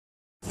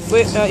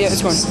Wait, yeah,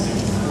 it's going.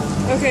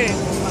 Okay.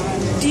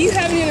 Do you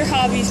have any other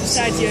hobbies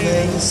besides yoga?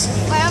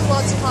 I have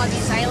lots of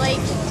hobbies. I like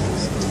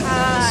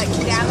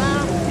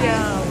Kidama.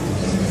 Yeah.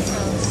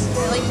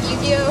 I like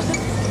Yu-Gi-Oh.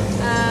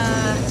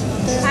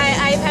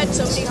 I've had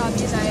so many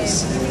hobbies.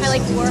 I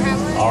like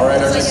Warhammer. All right,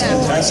 our next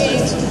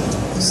contestant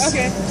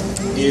Okay.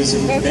 is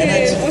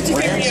Bennett What's your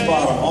favorite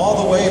Ramsbottom,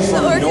 all the way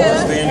from Orca.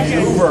 North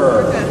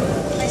Vancouver. Okay.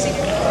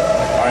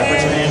 All right,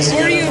 put your hands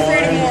What are you together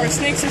afraid of for more, him.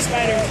 snakes or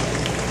spiders?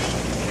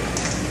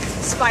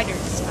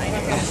 Spiders.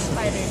 Okay.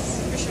 Spiders,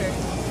 for sure.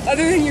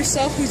 Other than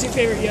yourself, who's your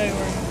favorite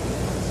yo-yoer?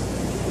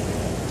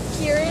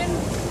 Kieran,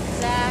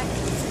 Zach,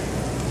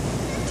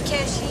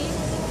 Takeshi.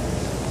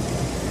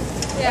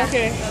 Yeah.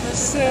 Okay, That's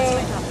so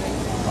my top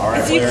three. All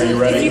right, if you Claire, are you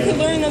ready? If you could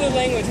learn another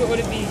language, what would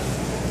it be?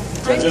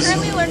 I'm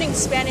currently learning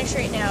Spanish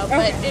right now,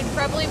 but it'd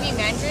probably be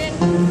Mandarin.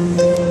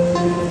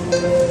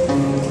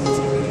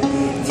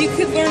 If you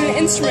could learn an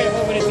instrument,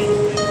 what would it be?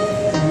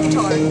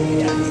 Guitar.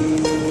 Yeah.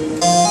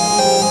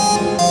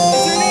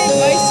 Is there any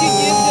advice you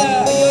give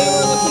to a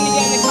yo-yoer looking to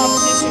get into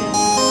competition?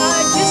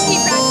 Just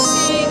keep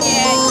practicing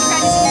and keep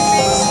practicing your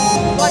tricks.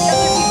 Watch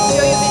other people's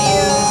yo-yo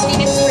videos.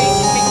 Need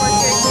inspiration. Make more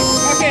tricks.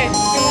 Okay,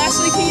 and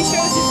lastly, can you show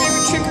us your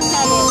favorite trick or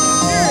combo?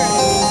 Sure.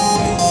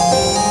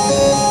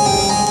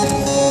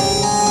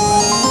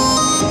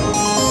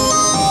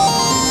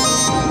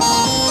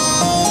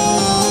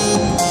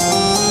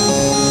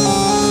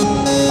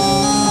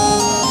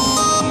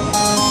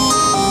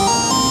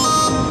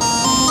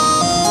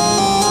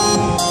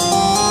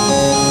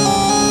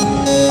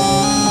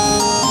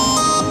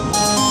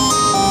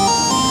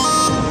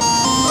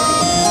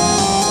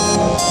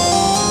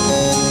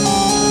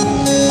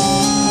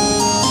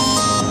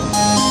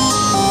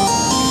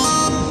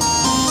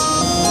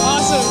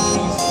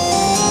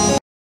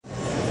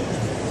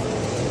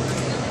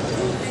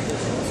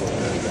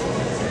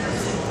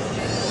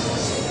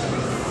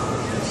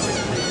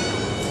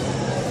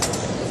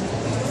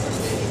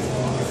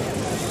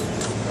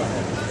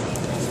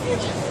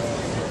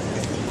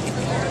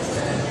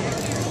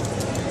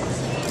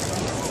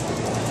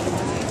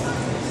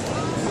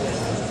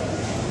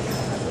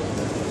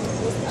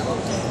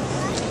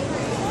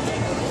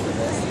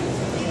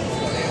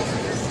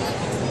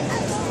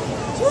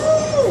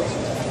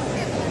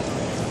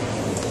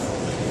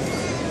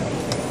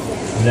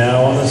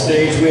 Now on the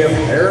stage we have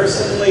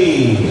Harrison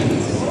Lee.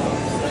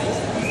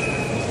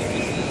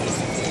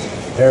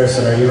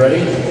 Harrison, are you ready?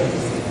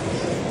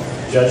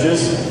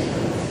 Judges?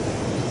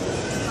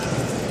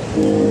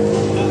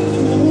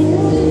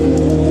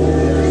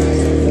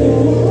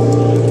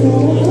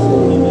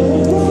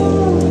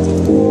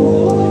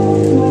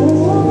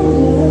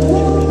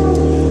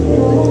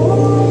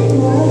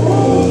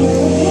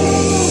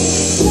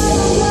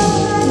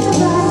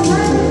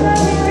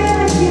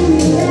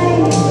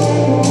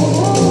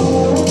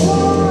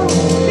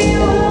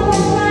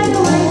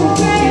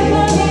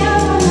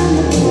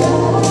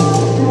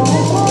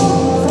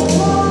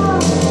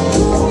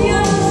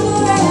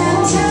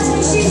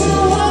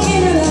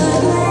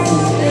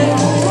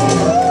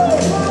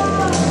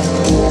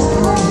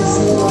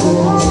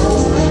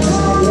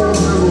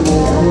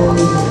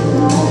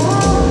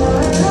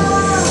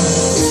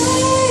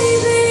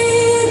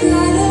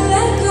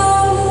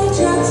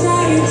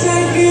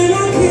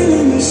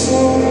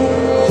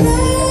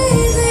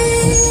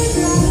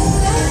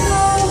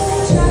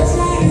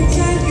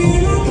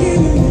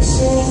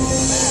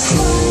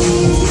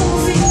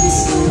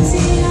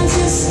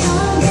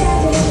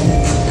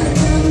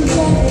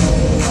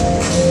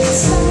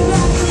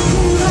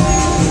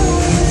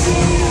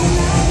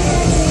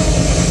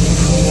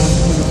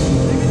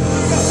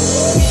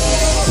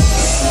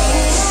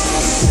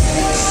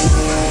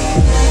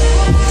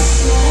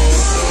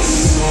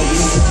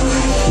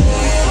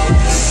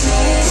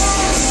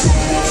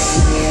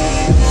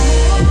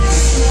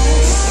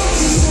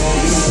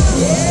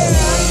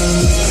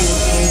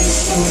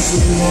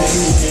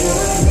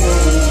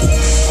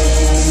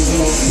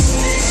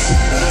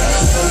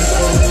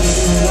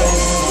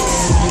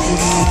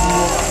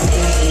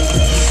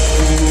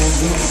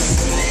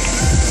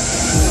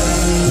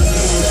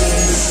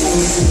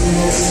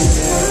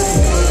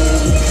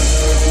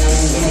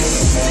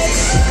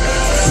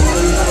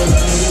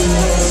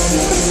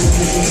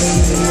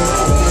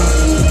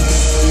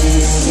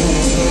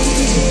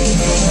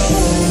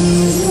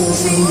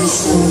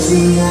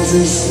 I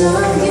just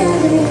don't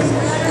get it,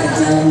 I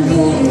don't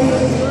get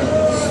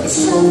it. It's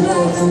so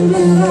like the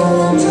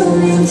middle, I'm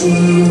turning to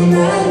you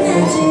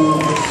magnetic.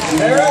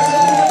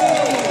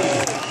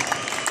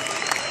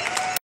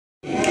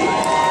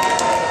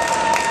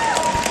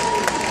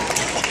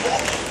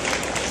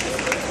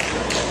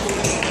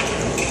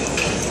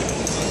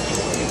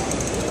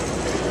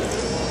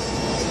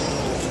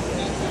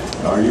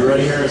 Are you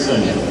ready,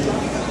 Harrison?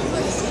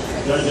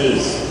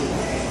 Judges.